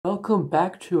Welcome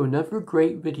back to another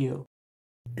great video.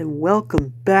 And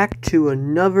welcome back to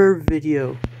another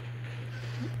video.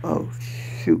 Oh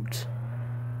shoot.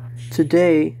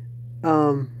 Today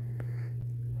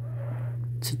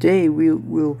we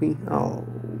will be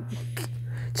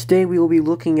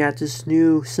looking at this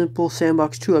new simple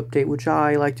Sandbox 2 update, which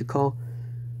I like to call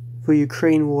the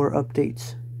Ukraine War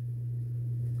updates.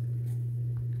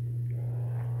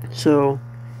 So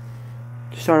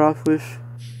to start off with,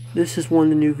 this is one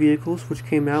of the new vehicles which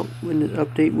came out in the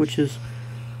update, which is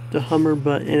the Hummer,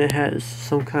 and it has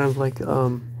some kind of like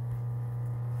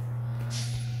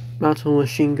mounted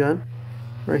machine gun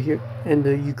right here, and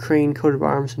the Ukraine coat of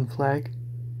arms and flag,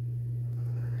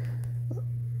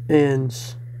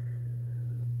 and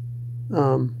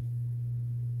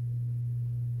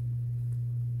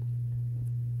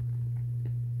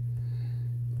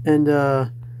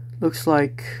looks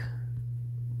like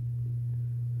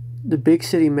the big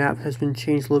city map has been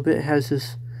changed a little bit. It has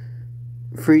this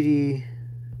 3D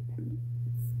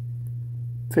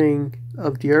thing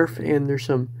of the earth, and there's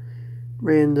some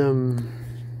random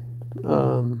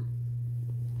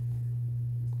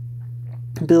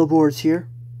billboards here.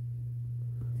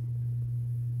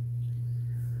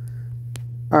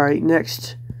 Alright,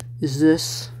 next is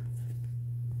this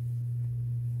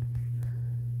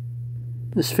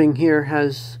thing here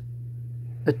has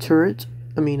a turret,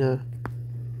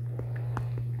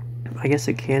 I guess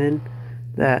a cannon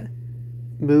that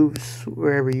moves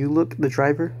wherever you look, the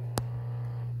driver.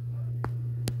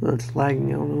 Oh, it's lagging,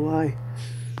 I don't know why.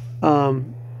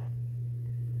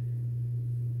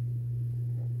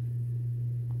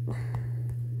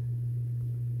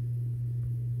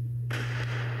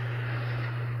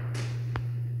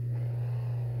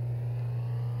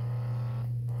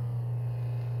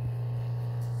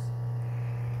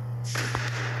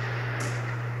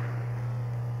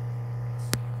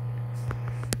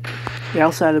 They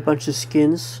also added a bunch of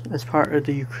skins as part of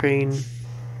the Ukraine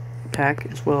pack,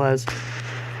 as well as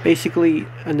basically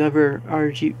another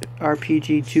RPG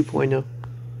 2.0.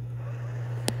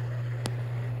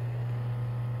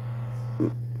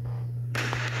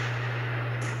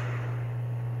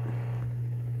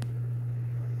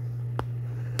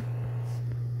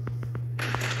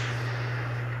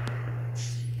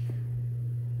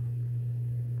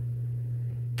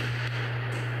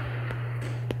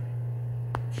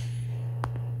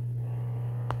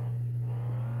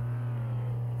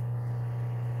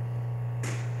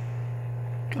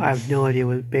 I have no idea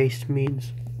what based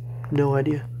means. No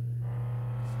idea.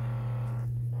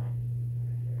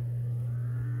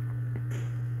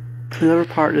 Another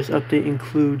part of this update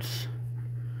includes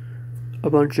a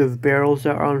bunch of barrels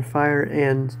that are on fire,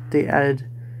 and they added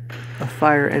a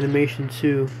fire animation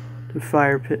to the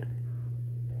fireplace.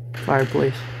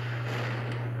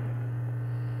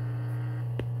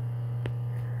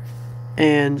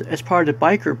 And as part of the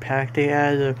biker pack, they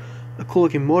added a cool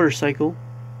looking motorcycle,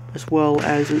 as well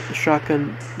as a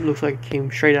shotgun that looks like it came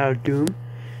straight out of Doom,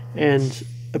 and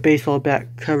a baseball bat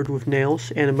covered with nails,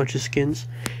 and a bunch of skins.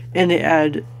 And they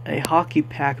add a hockey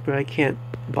pack, but I can't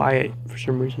buy it for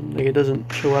some reason. Like, it doesn't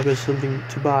show up as something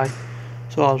to buy,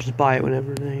 so I'll just buy it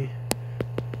whenever they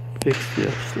fix the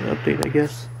update, I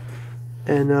guess.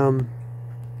 And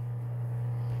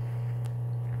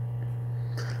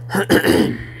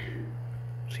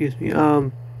excuse me.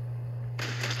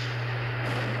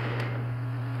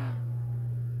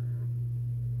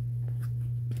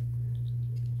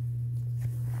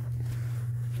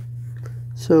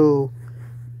 So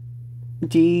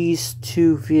these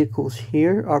two vehicles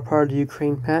here are part of the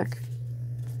Ukraine pack,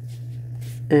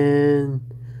 and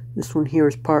this one here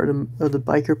is part of the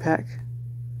biker pack,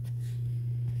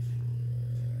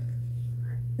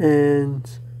 and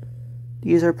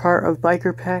these are part of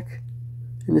biker pack,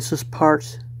 and this is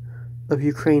part of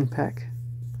Ukraine pack.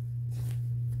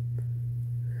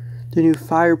 The new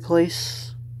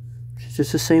fireplace, which is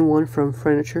just the same one from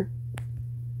furniture,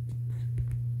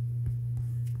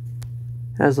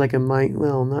 has like a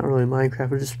well, not really Minecraft,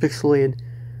 but just pixelated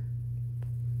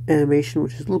animation,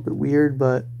 which is a little bit weird,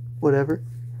 but whatever.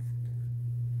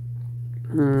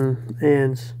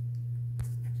 And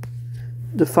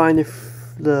to find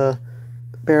the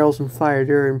barrels on fire,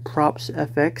 they're in props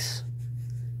FX,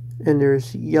 and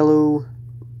there's yellow,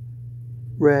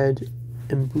 red,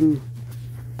 and blue.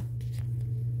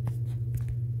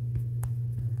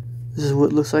 This is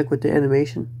what it looks like with the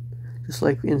animation, just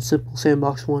like in simple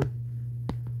Sandbox 1.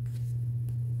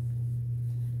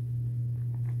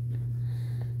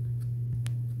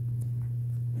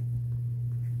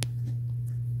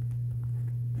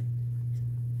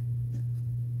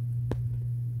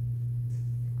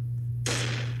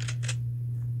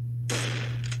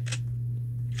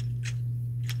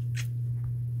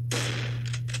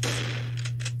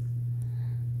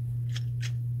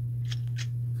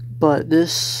 But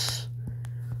this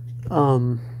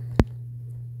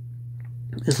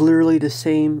is literally the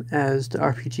same as the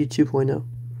RPG 2.0.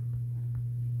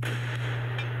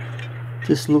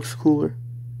 Just looks cooler.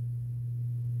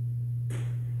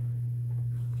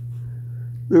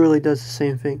 Literally does the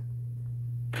same thing.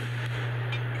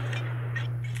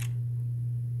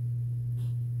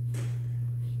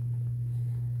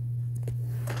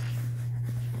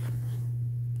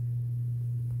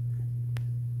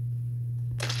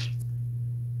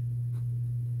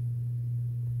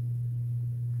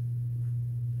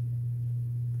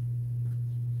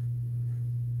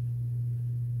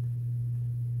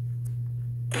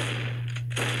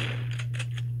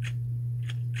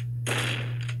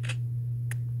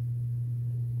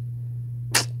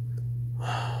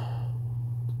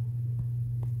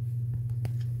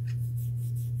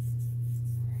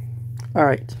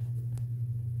 Alright.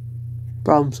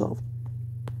 Problem solved.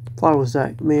 Thought it was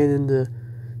that man in the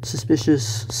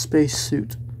suspicious space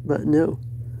suit, but no.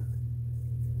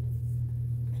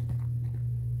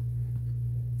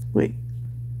 Wait.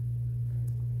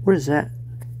 What is that?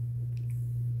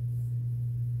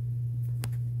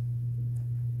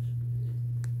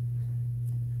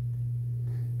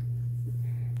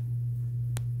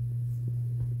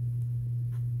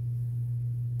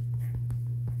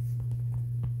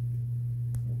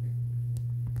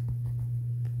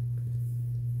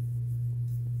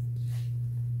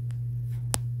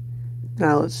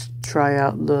 Now let's try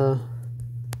out the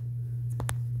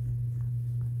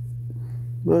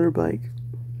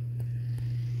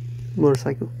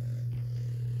motorcycle.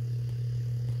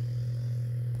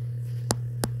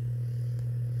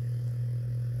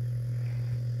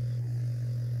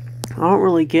 I don't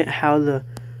really get how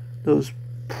those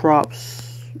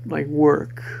props like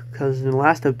work, because in the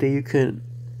last update you couldn't,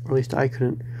 or at least I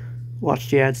couldn't,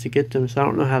 watch the ads to get them, so I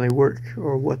don't know how they work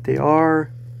or what they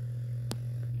are.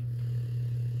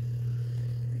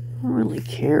 I don't really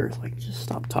care. It's like, just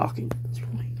stop talking. That's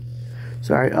really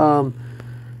sorry.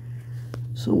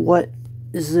 So what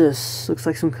is this? Looks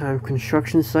like some kind of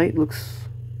construction site. Looks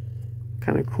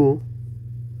kind of cool.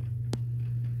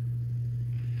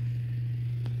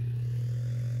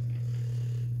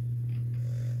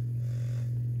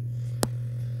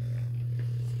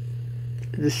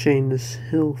 Just showing this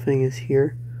hill thing is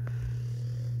here.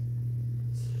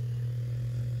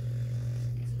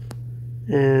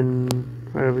 And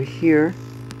right over here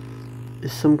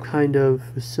is some kind of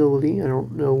facility. I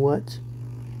don't know what.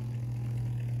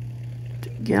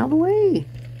 Get out of the way!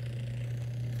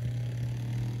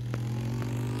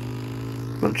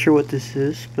 Not sure what this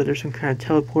is, but there's some kind of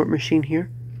teleport machine here.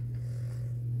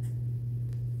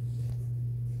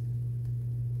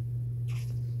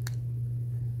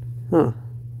 Huh.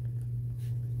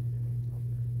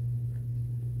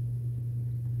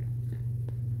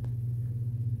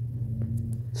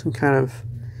 Some kind of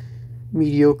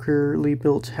mediocrely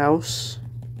built house.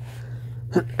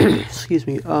 Excuse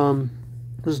me.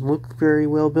 Doesn't look very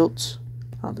well built.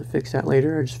 I'll have to fix that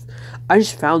later. I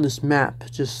just found this map.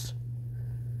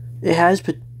 It has,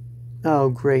 but oh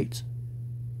great.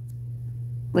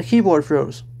 My keyboard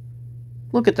froze.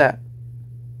 Look at that.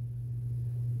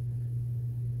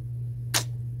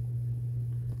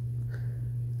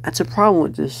 That's a problem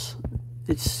with this.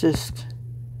 It's just,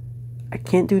 I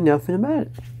can't do nothing about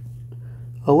it.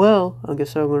 Oh well, I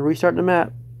guess I'm gonna restart the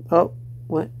map. Oh,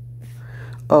 what?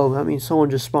 Oh, that means someone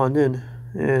just spawned in,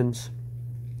 and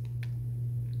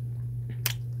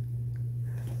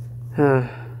oh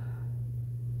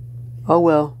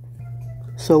well.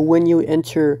 So when you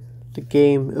enter the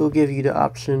game, it'll give you the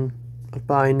option of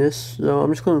buying this. So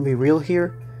I'm just gonna be real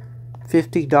here.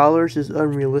 $50 is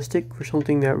unrealistic for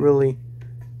something that really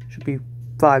should be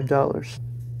 $5.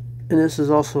 And this is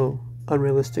also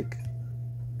unrealistic.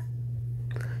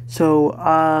 So,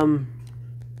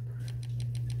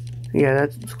 yeah,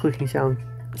 that's clicking sound.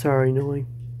 Sorry, annoying.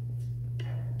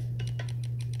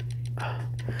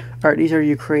 Alright, these are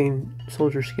Ukraine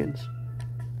soldier skins.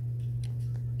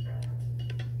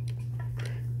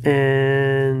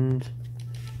 And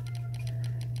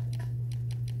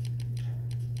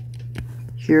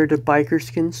here are the biker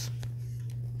skins.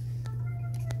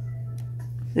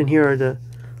 And here are the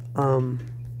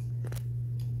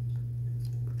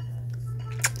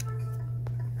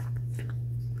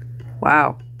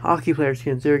wow, hockey player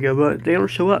skins. There we go, but they don't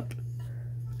show up.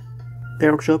 They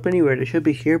don't show up anywhere. They should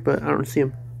be here, but I don't see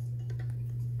them.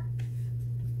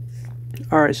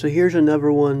 Alright, so here's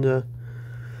another one.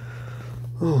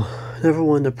 Another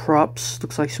one. The props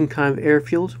looks like some kind of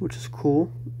airfield, which is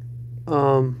cool.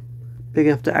 Big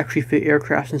enough to actually fit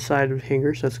aircraft inside of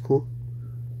hangars. That's cool.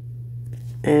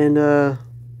 And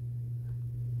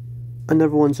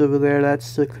Another one's over there.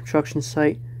 That's the construction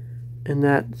site. And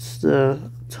that's the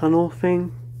tunnel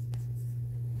thing.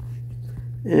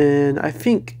 And I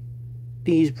think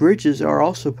these bridges are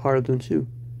also part of them too.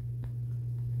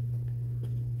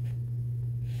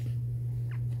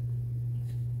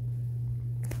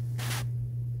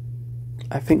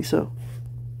 I think so.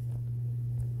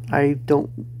 I don't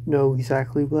know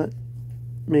exactly, but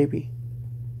maybe.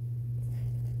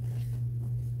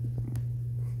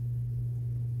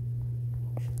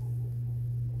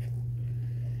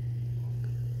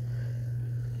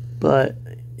 But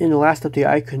in the last update,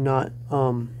 I could not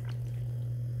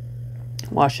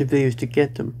watch the videos to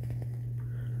get them.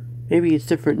 Maybe it's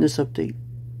different in this update.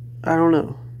 I don't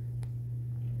know.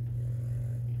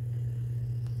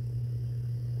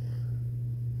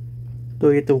 Though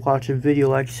you get to watch a video,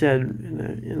 like I said,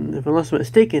 and if unless I'm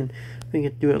mistaken, I think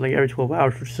you have to do it like every 12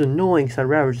 hours, which is annoying because I'd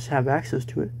rather just have access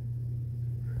to it.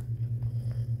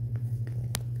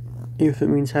 Even if it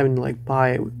means having to like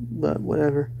buy it, but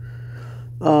whatever.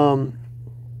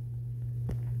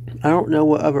 I don't know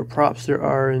what other props there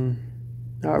are in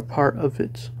our part of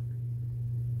it.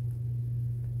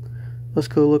 Let's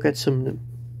go look at some of them.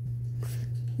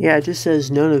 Yeah, it just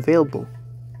says none available.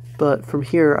 But from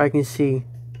here I can see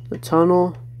the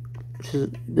tunnel, which is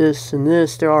this and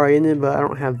this. They're already in it, but I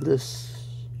don't have this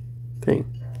thing.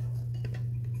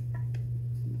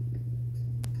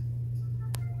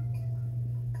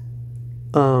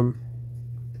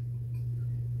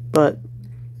 But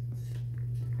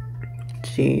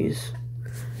jeez,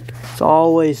 it's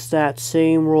always that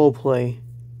same roleplay.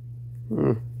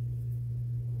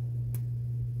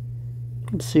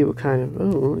 Let's see what kind of.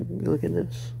 Oh, look at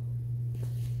this.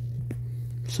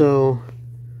 So,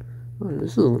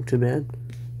 this doesn't look too bad.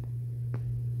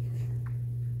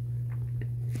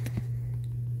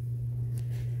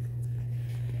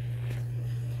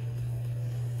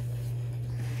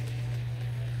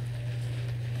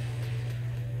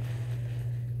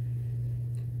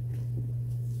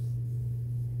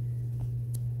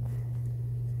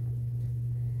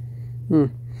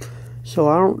 So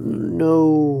I don't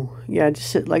know. Yeah, I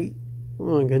just said like,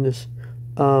 oh my goodness.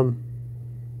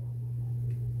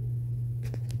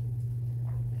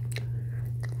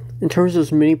 In terms of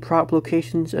those mini prop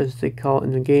locations, as they call it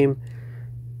in the game,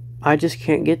 I just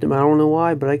can't get them. I don't know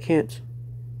why, but I can't.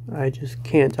 I just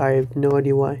can't. I have no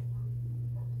idea why.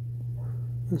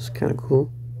 That's kind of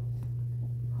cool.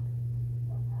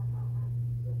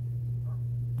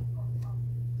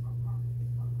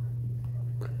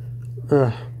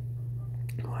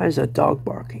 Why is that dog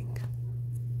barking?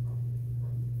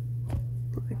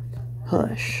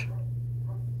 Hush.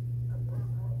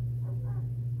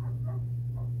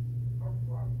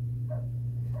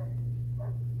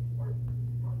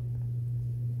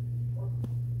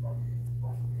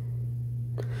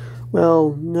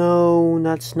 Well, no,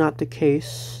 that's not the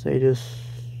case. They just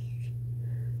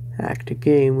hacked a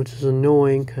game, which is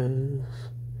annoying because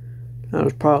there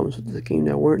was problems with the game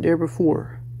that weren't there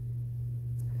before.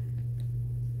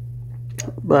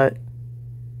 But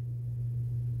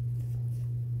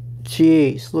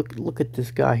jeez, look at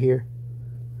this guy here.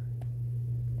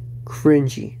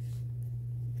 Cringy.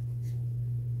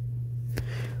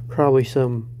 Probably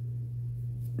some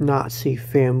Nazi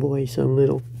fanboy, some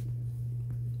little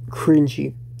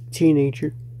cringy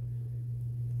teenager.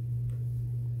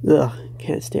 Ugh,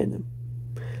 can't stand them.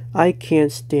 I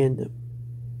can't stand them.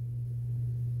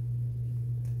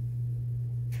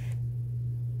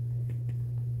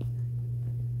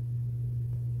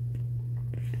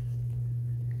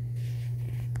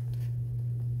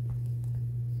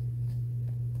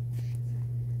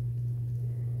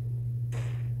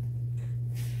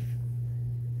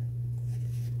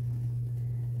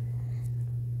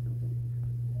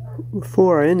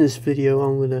 Before I end this video,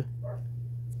 I'm gonna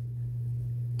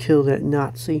kill that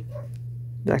Nazi.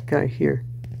 That guy here.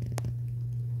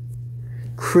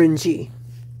 Cringy.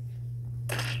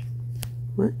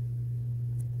 What?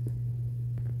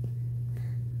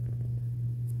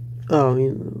 Oh,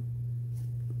 you know.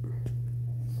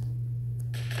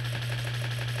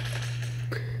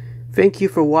 Thank you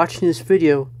for watching this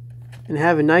video, and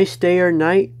have a nice day or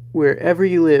night wherever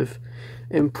you live.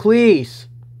 And please,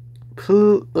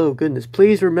 oh goodness,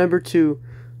 please remember to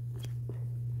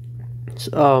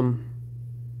I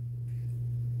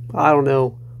don't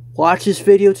know, watch this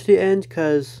video to the end,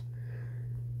 because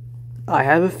I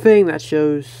have a thing that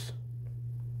shows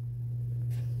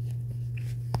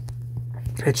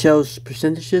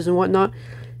percentages and whatnot,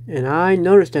 and I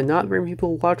noticed that not very many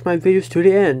people watch my videos to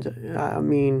the end. I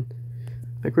mean,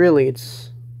 like, really,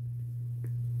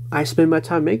 I spend my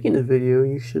time making the video.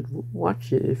 You should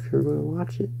watch it if you're going to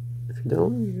watch it. If If you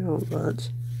don't, you don't, but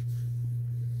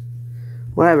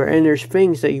whatever. And there's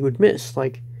things that you would miss,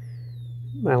 like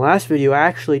my last video I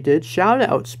actually did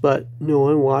shoutouts, but no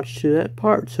one watched to that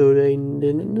part, so they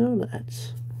didn't know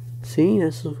that. See,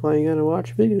 this is why you gotta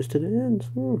watch videos to the end.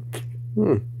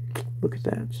 Look at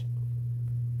that.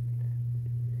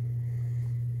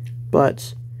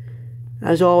 But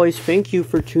as always, thank you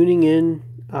for tuning in.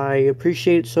 I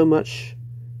appreciate it so much.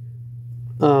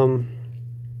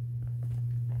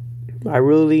 I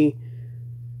really,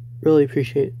 really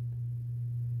appreciate it.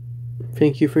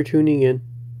 Thank you for tuning in.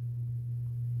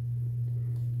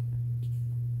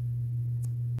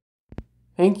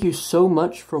 Thank you so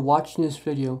much for watching this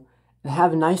video, and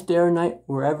have a nice day or night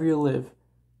wherever you live.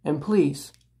 And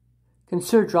please,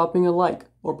 consider dropping a like,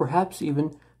 or perhaps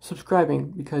even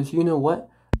subscribing, because you know what?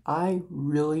 I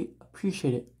really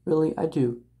appreciate it. Really, I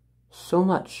do. So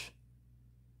much.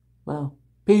 Well,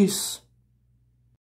 peace.